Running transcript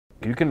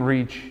You can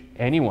reach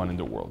anyone in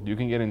the world. You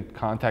can get in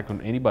contact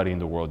with anybody in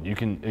the world. You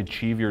can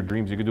achieve your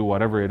dreams. You can do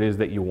whatever it is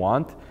that you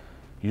want.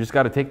 You just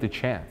got to take the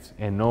chance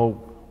and know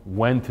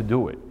when to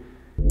do it.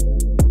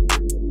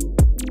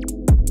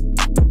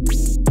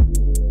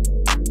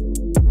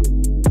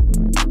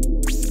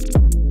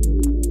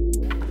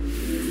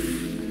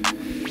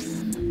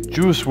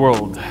 Juice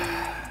WRLD,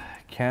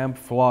 Camp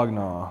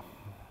Flognaw.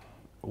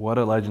 What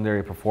a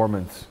legendary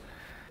performance.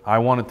 I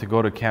wanted to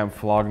go to Camp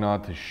Flognaw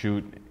to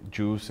shoot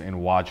Juice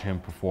and watch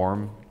him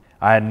perform.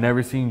 I had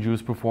never seen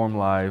Juice perform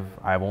live.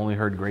 I've only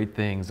heard great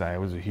things. I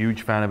was a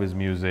huge fan of his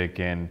music,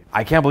 and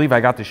I can't believe I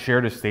got to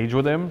share the stage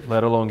with him,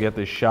 let alone get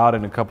this shot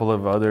and a couple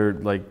of other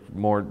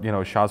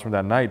more shots from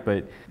that night.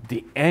 But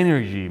the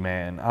energy,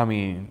 man, I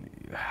mean,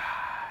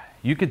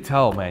 you could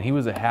tell, man, he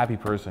was a happy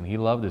person. He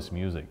loved this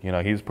music. He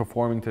was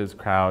performing to his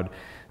crowd.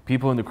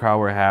 People in the crowd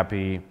were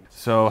happy.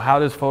 So how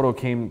this photo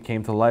came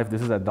to life,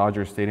 this is at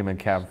Dodger Stadium in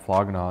Camp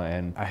Flognaw,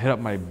 and I hit up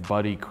my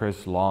buddy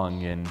Chris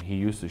Long, and he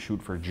used to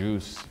shoot for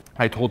Juice.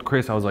 I told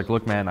Chris, I was like,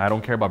 look, man, I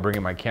don't care about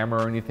bringing my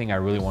camera or anything. I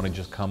really want to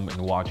just come and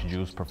watch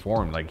Juice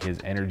perform. Like, his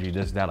energy,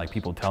 this, that. Like,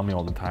 people tell me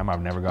all the time,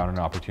 I've never gotten an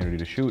opportunity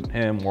to shoot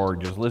him or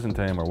just listen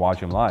to him or watch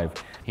him live.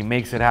 He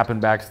makes it happen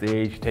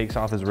backstage, takes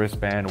off his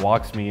wristband,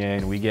 walks me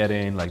in, we get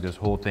in, like this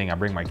whole thing. I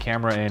bring my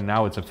camera in,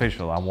 now it's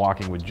official. I'm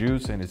walking with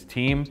Juice and his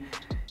team,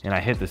 and I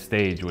hit the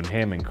stage with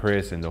him and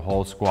Chris and the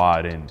whole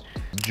squad, and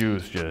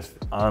Juice just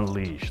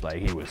unleashed.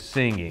 Like, he was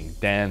singing,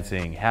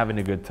 dancing, having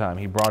a good time.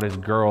 He brought his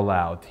girl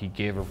out, he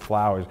gave her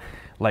flowers.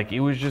 Like,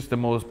 it was just the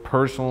most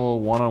personal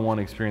one-on-one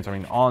experience. I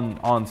mean,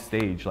 on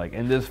stage. Like,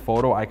 in this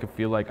photo, I could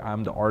feel like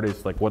I'm the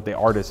artist, like what the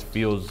artist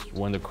feels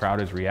when the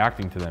crowd is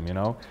reacting to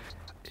them,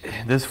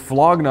 This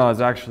Flognaw is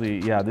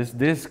actually, yeah,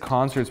 this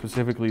concert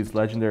specifically is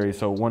legendary.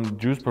 So when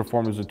Juice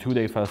performed, it was a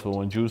 2-day festival.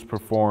 When Juice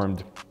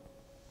performed,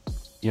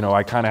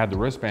 I kind of had the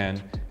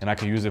wristband and I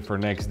could use it for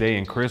next day,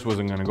 and Chris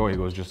wasn't gonna go. He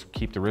goes, just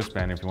keep the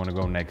wristband if you wanna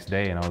go next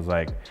day. And I was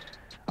like,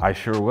 I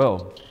sure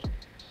will.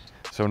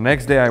 So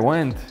next day I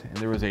went, and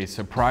there was a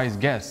surprise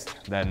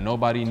guest that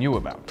nobody knew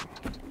about.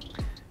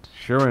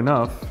 Sure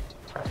enough,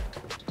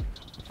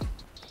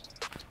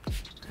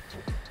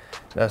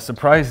 that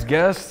surprise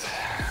guest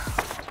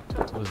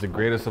was the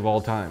greatest of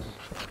all time.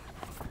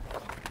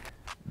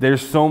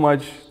 There's so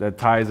much that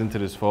ties into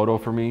this photo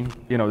for me.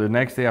 The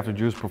next day after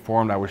Juice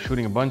performed, I was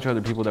shooting a bunch of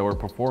other people that were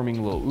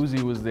performing. Lil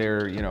Uzi was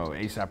there,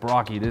 A$AP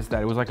Rocky, this,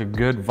 that. It was like a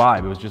good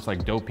vibe. It was just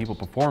like dope people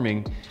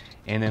performing.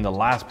 And then the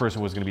last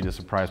person was gonna be the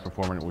surprise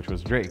performer, which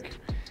was Drake.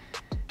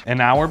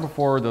 An hour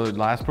before the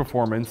last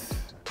performance,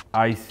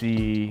 I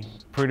see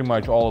pretty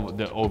much all of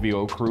the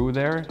OVO crew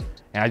there.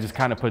 And I just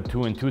kind of put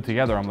 2 and 2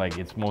 together. I'm like,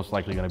 it's most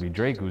likely gonna be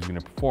Drake who's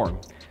gonna perform.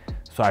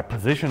 So I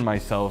positioned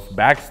myself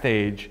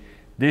backstage.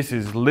 This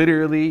is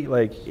literally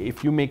like,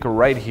 if you make a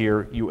right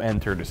here, you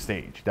enter the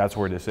stage. That's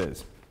where this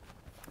is.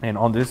 And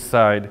on this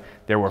side,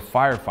 there were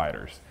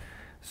firefighters.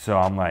 So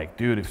I'm like,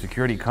 dude, if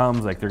security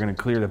comes, like, they're gonna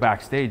clear the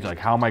backstage. Like,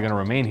 how am I gonna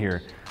remain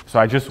here? So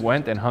I just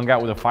went and hung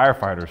out with the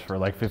firefighters for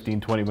like 15,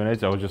 20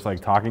 minutes. I was just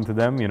like talking to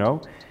them,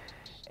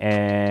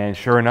 And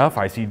sure enough,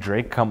 I see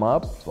Drake come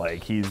up,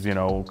 like he's,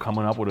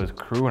 coming up with his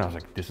crew. And I was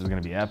like, this is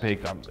gonna be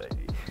epic.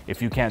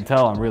 If you can't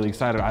tell, I'm really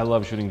excited. I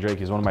love shooting Drake.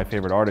 He's one of my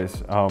favorite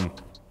artists.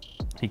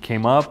 He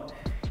came up,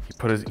 he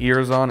put his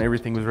ears on,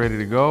 everything was ready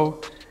to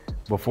go.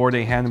 Before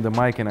they handed the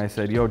mic, and I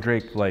said, yo,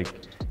 Drake, like,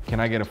 can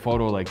I get a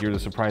photo? Like, you're the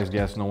surprise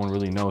guest, no one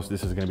really knows.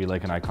 This is gonna be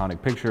like an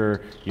iconic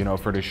picture,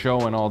 for the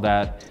show and all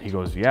that. He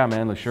goes, yeah,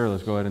 man, sure,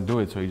 let's go ahead and do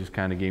it. So he just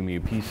kind of gave me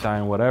a peace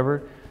sign,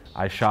 whatever.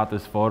 I shot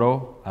this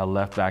photo, I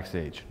left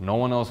backstage. No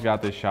one else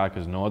got this shot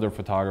because no other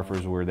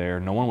photographers were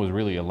there. No one was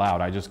really allowed.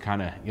 I just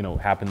kind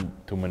of, happened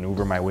to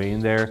maneuver my way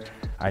in there.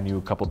 I knew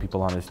a couple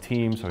people on his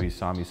team, so he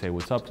saw me say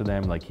what's up to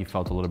them. Like, he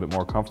felt a little bit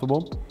more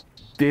comfortable.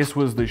 This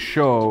was the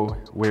show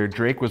where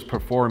Drake was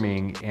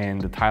performing,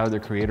 and the Tyler, the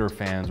Creator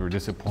fans were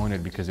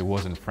disappointed because it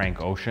wasn't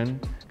Frank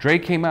Ocean.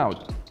 Drake came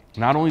out.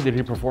 Not only did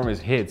he perform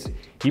his hits,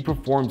 he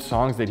performed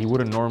songs that he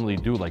wouldn't normally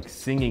do, like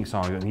singing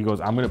songs. And he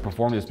goes, I'm gonna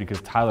perform this because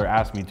Tyler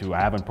asked me to.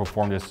 I haven't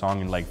performed this song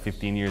in like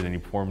 15 years, and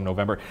he performed in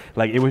November.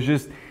 Like, it was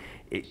just,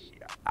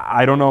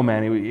 I don't know,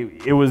 man.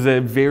 It was a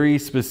very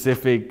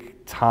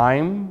specific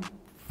time,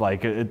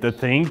 like the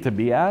thing to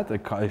be at,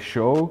 a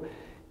show.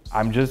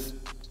 I'm just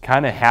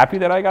kind of happy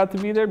that I got to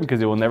be there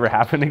because it will never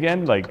happen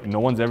again. Like, no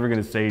one's ever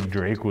gonna say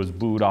Drake was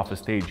booed off the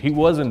stage. He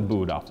wasn't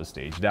booed off the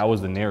stage. That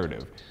was the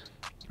narrative.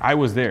 I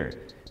was there.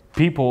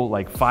 People,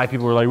 like 5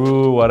 people were like,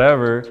 woo,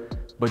 whatever.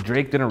 But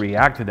Drake didn't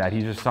react to that. He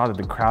just saw that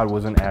the crowd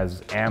wasn't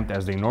as amped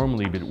as they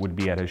normally would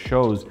be at his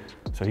shows.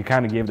 So he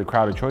kind of gave the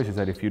crowd a choice. He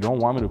said, if you don't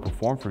want me to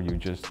perform for you,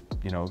 just,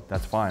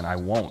 that's fine. I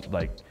won't.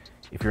 Like,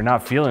 if you're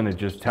not feeling it,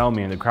 just tell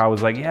me. And the crowd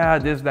was like, yeah,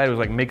 this, that. It was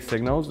like mixed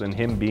signals. And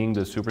him being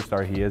the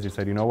superstar he is, he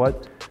said, you know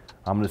what?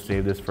 I'm gonna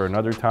save this for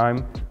another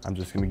time. I'm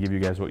just gonna give you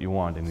guys what you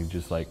want. And he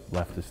just like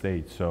left the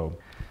stage. So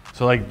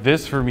like,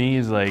 this for me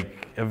is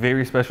like a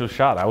very special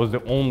shot. I was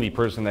the only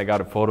person that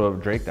got a photo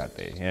of Drake that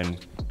day.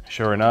 And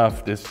sure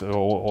enough, this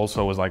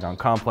also was like on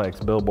Complex,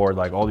 Billboard,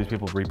 like all these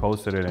people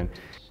reposted it. And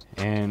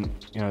And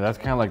you know, that's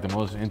kind of like the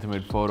most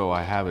intimate photo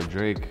I have of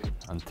Drake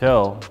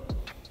until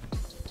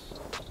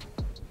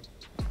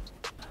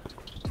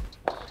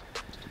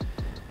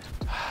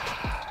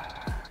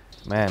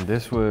man,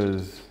 this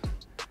was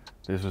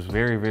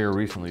very, very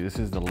recently. This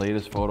is the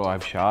latest photo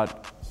I've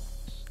shot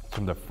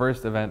from the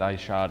first event I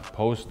shot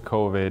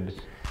post-COVID.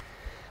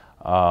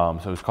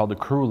 So it's called the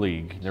Crew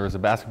League. There was a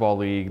basketball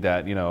league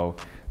that, you know,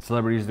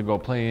 celebrities to go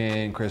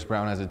play in. Chris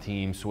Brown has a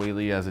team, Sway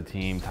Lee has a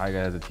team,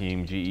 Tyga has a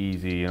team,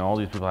 G-Eazy, and all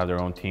these people have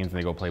their own teams and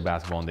they go play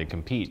basketball and they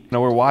compete. You know,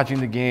 we're watching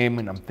the game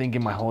and I'm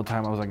thinking my whole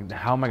time, I was like,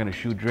 how am I gonna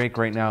shoot Drake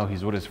right now?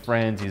 He's with his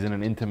friends, he's in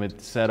an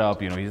intimate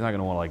setup, you know, he's not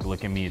gonna wanna like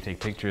look at me and take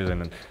pictures,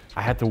 and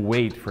I had to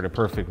wait for the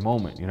perfect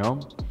moment, you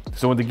know?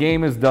 So when the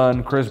game is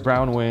done, Chris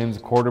Brown wins,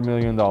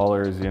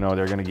 $250,000, you know,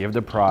 they're gonna give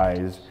the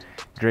prize.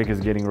 Drake is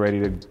getting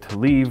ready to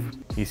leave.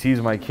 He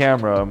sees my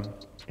camera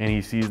and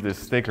he sees this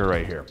sticker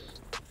right here.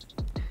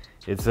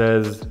 It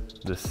says,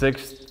 the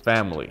sixth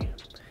family.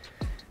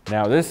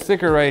 Now this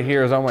sticker right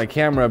here is on my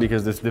camera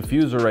because this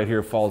diffuser right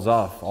here falls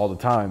off all the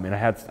time. And I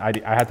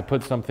had to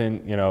put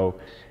something, you know,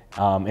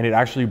 and it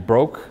actually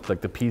broke,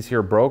 like the piece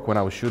here broke when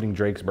I was shooting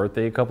Drake's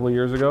birthday a couple of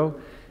years ago.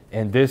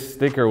 And this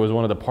sticker was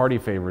one of the party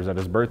favors at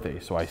his birthday.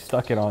 So I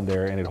stuck it on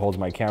there and it holds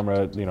my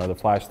camera, you know, the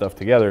flash stuff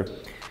together.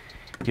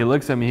 He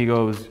looks at me, he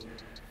goes,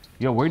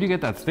 yo, where'd you get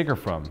that sticker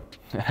from?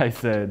 And I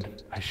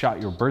said, I shot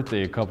your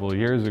birthday a couple of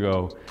years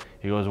ago.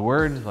 He goes,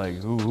 word? Like,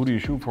 who do you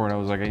shoot for? And I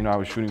was like, you know, I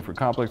was shooting for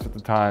Complex at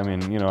the time,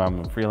 and you know, I'm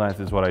a freelance,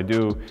 this is what I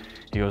do.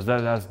 He goes,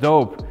 that's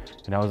dope.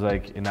 And I was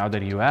like, and now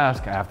that you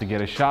ask, I have to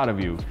get a shot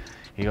of you.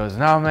 He goes,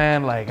 no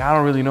man, like, I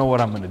don't really know what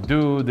I'm gonna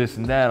do, this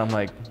and that. I'm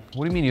like,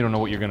 what do you mean you don't know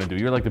what you're gonna do?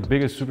 You're like the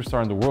biggest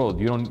superstar in the world.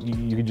 You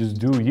can just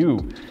do you.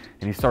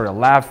 And he started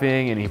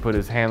laughing and he put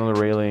his hand on the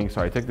railing.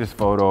 So I took this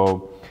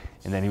photo.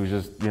 And then he was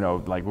just, you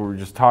know, like we were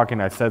just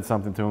talking, I said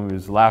something to him, he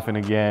was laughing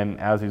again.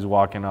 As he's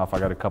walking off, I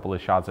got a couple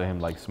of shots of him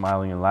like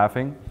smiling and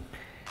laughing.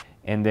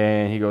 And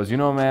then he goes, you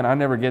know, man, I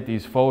never get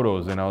these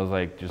photos. And I was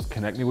like, just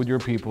connect me with your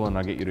people and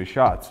I'll get you the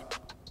shots.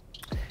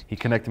 He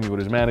connected me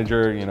with his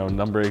manager, you know,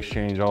 number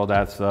exchange, all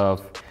that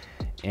stuff.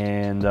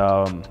 And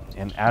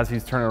as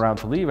he's turning around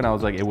to leave, and I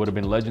was like, it would have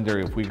been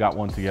legendary if we got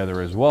one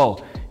together as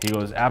well. He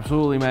goes,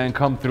 absolutely, man,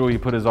 come through. He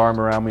put his arm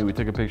around me. We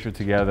took a picture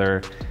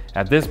together.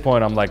 At this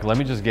point, I'm like, let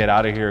me just get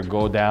out of here,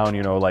 go down,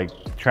 you know,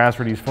 like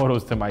transfer these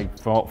photos to my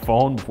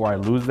phone before I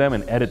lose them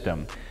and edit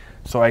them.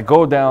 So I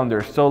go down,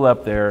 they're still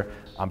up there.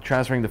 I'm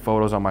transferring the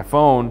photos on my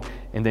phone.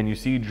 And then you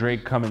see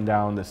Drake coming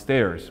down the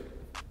stairs.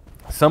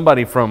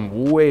 Somebody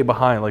from way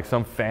behind, like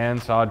some fan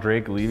saw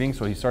Drake leaving,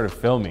 so he started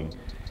filming.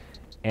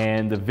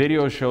 And the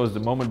video shows the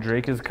moment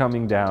Drake is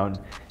coming down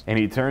and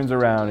he turns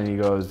around and he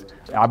goes,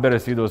 I better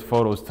see those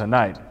photos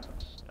tonight.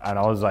 And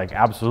I was like,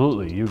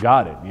 absolutely, you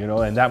got it, you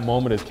know, and that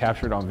moment is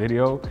captured on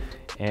video.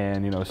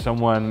 And, you know,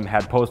 someone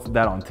had posted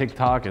that on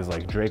TikTok as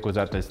like Drake was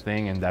at this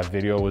thing and that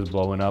video was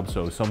blowing up.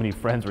 So many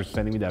friends were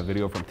sending me that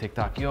video from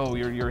TikTok. Yo,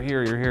 you're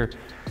here.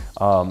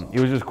 It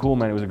was just cool,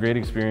 man. It was a great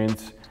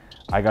experience.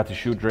 I got to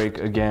shoot Drake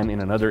again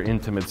in another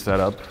intimate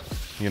setup,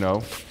 you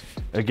know.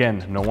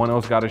 Again, no one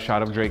else got a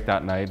shot of Drake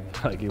that night.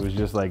 Like, it was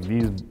just like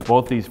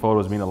both these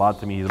photos mean a lot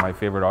to me. He's my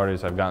favorite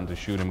artist. I've gotten to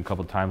shoot him a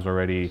couple times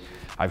already.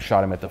 I've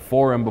shot him at the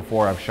Forum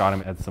before. I've shot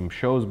him at some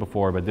shows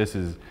before, but this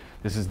is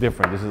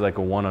different. This is like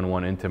a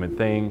one-on-one intimate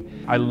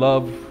thing. I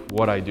love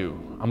what I do.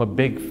 I'm a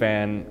big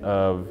fan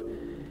of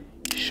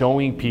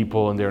showing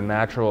people in their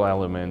natural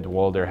element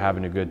while they're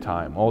having a good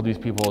time. All these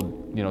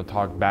people, you know,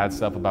 talk bad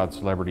stuff about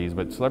celebrities,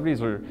 but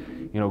celebrities are,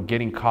 you know,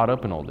 getting caught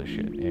up in all this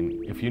shit.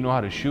 And if you know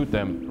how to shoot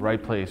them,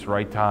 right place,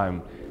 right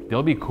time,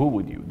 they'll be cool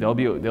with you. They'll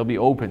be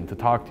open to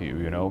talk to you,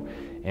 you know?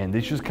 And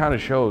this just kind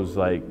of shows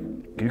like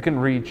you can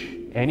reach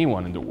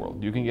anyone in the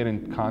world. You can get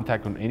in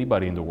contact with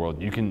anybody in the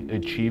world. You can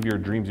achieve your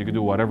dreams. You can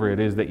do whatever it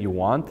is that you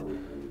want.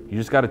 You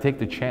just got to take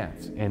the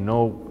chance and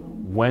know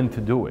when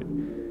to do it.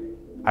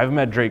 I've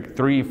met Drake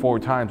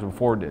 3-4 times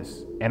before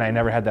this, and I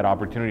never had that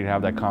opportunity to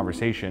have that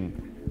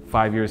conversation.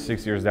 5 years,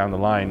 6 years down the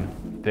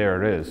line,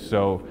 there it is.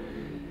 So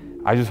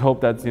I just hope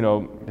that's, you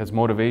know, that's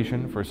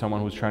motivation for someone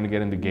who's trying to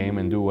get in the game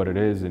and do what it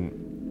is.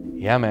 And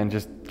yeah, man,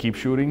 just keep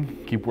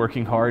shooting, keep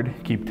working hard,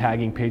 keep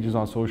tagging pages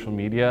on social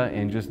media,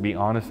 and just be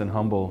honest and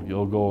humble.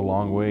 You'll go a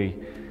long way.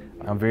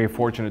 I'm very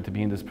fortunate to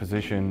be in this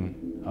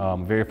position.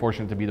 Very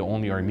fortunate to be the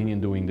only Armenian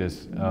doing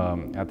this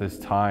at this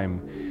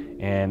time.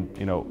 And,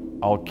 you know,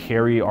 I'll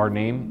carry our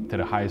name to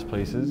the highest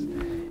places.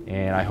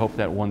 And I hope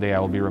that one day I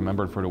will be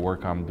remembered for the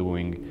work I'm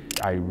doing.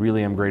 I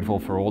really am grateful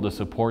for all the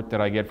support that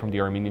I get from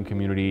the Armenian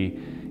community.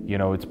 You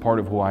know, it's part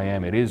of who I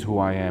am. It is who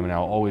I am, and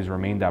I'll always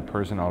remain that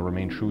person. I'll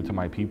remain true to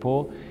my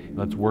people.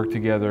 Let's work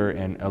together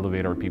and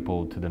elevate our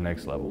people to the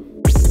next level.